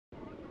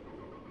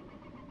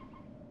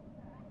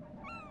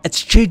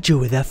It's JJ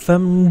with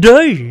FMD.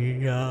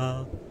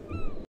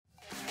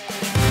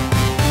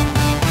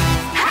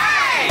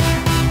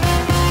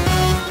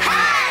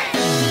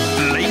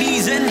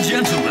 Ladies and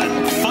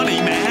gentlemen, Funny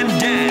Man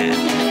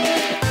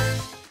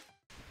Dan.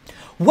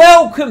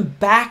 Welcome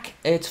back.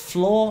 It's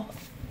floor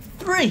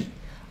 3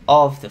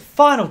 of the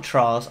final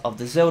trials of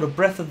the Zelda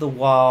Breath of the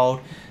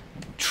Wild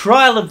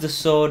Trial of the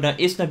Sword. No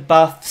is no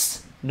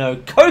buffs, no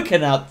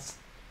coconuts,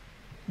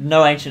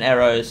 no ancient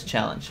arrows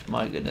challenge.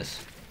 My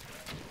goodness.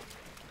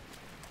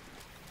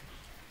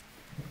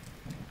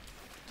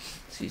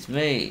 Excuse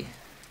me.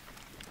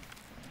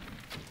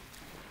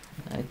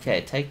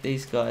 Okay, take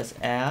these guys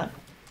out.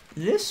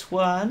 This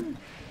one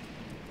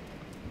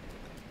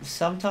is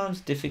sometimes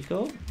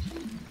difficult,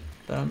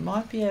 but I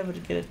might be able to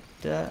get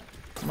it.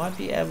 Might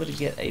be able to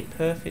get a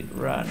perfect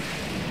run.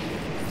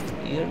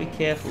 You gotta be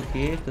careful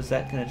here because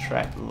that can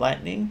attract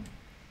lightning.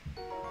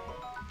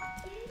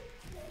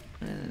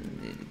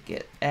 And need to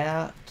get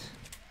out.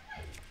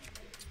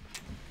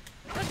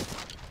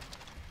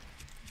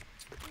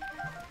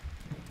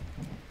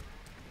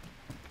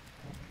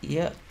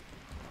 Yep.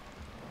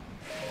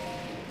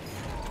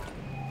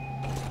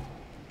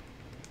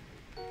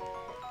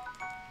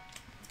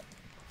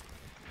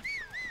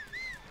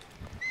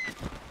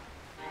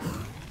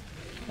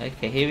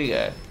 Okay, here we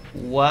go.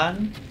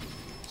 1,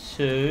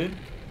 2,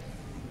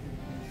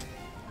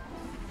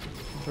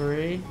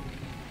 3,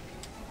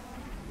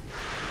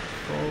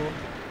 4.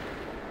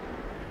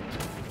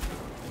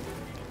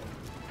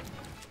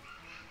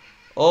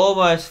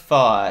 Almost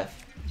 5.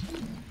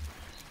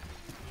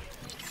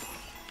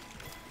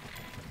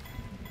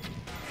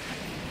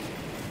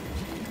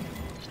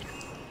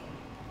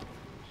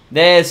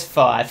 There's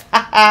 5.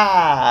 Ha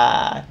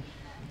ha!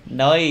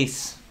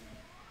 Nice.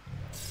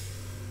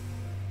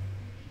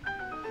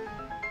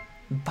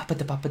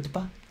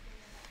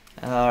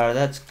 Alright,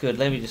 that's good.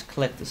 Let me just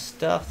collect the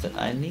stuff that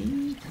I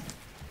need.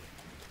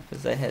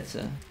 Because they had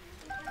some.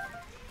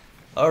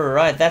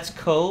 Alright, that's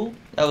cool.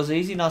 That was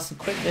easy, nice and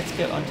quick. Let's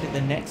go on to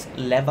the next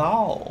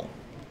level.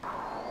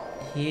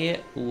 Here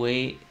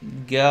we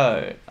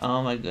go.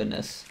 Oh my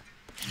goodness.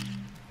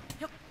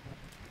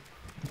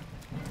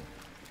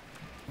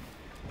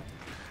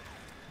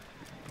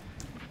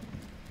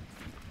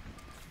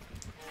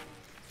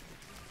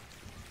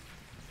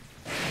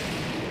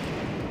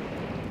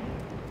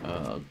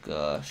 Oh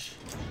gosh.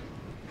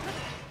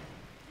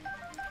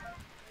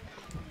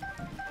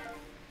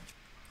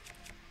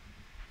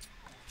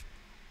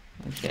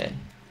 Okay.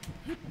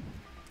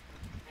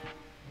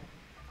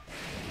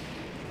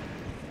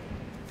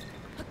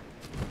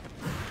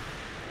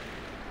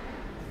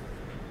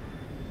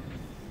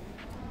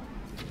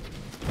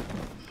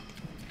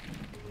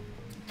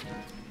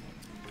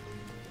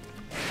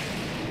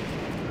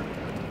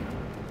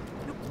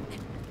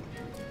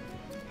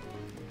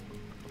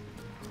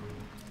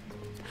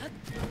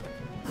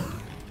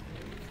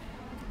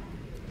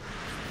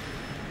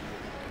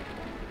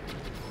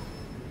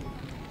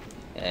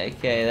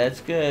 Okay,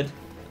 that's good.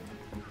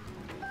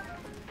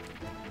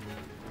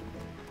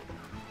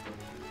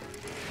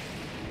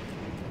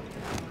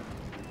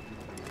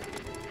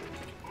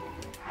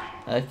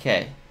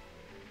 Okay.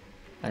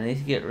 I need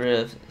to get rid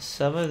of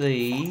some of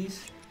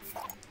these.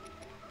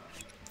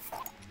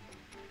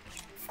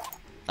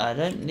 I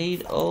don't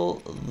need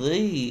all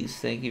these,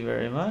 thank you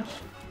very much.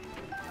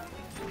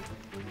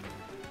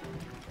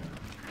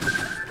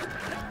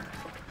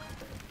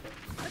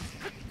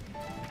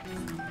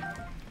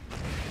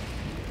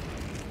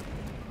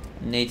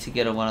 Need to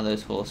get on one of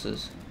those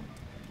horses.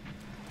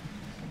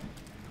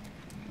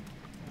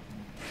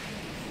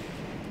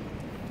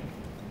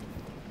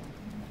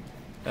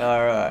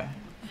 Alright.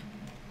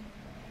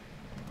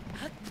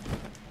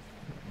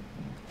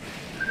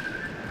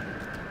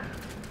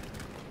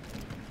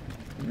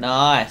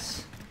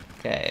 Nice.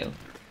 Okay.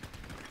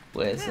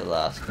 Where's the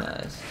last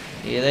guys?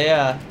 Here they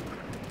are.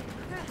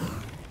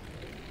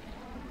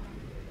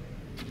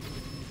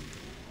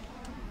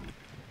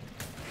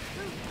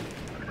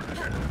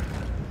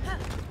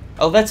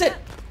 Oh, that's it!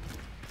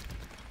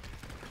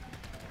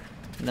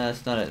 No,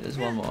 that's not it. There's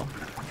one more.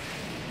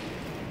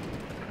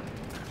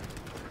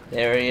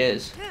 There he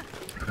is.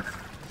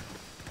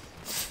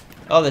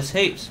 Oh, there's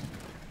heaps.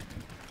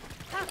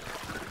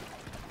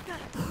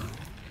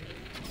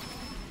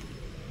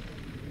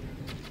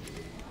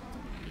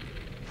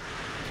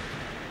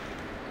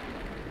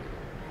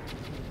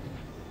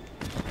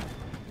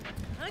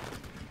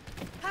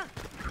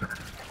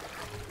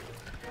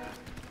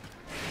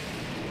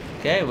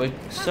 Okay, we're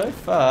so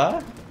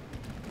far.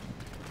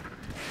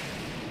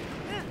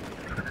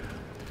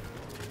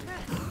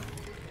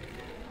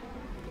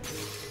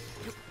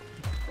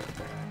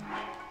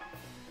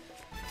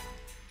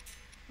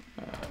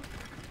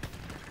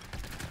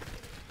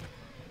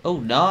 Oh,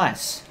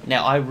 nice.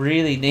 Now I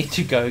really need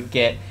to go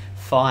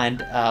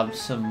find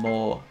some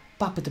more.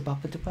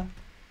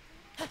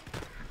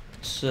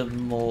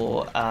 Some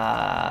more.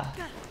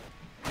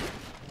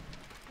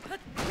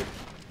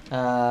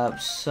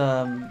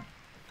 Some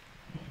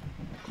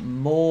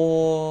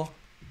more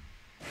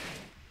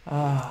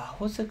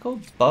what's it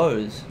called?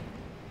 Bows.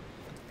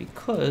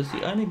 Because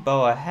the only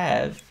bow I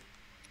have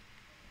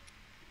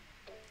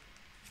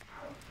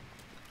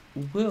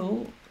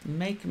will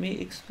make me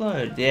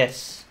explode.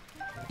 Yes.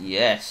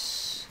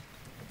 Yes.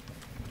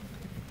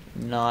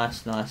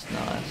 Nice, nice,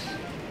 nice.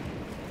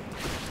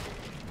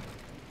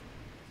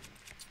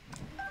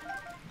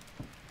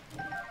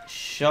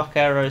 Shock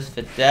arrows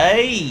for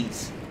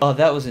days. Oh,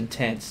 that was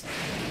intense.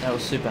 That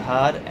was super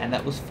hard, and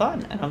that was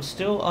fun. And I'm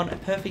still on a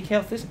perfect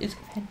health. This is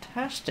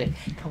fantastic.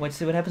 Can't wait to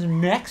see what happens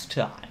next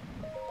time.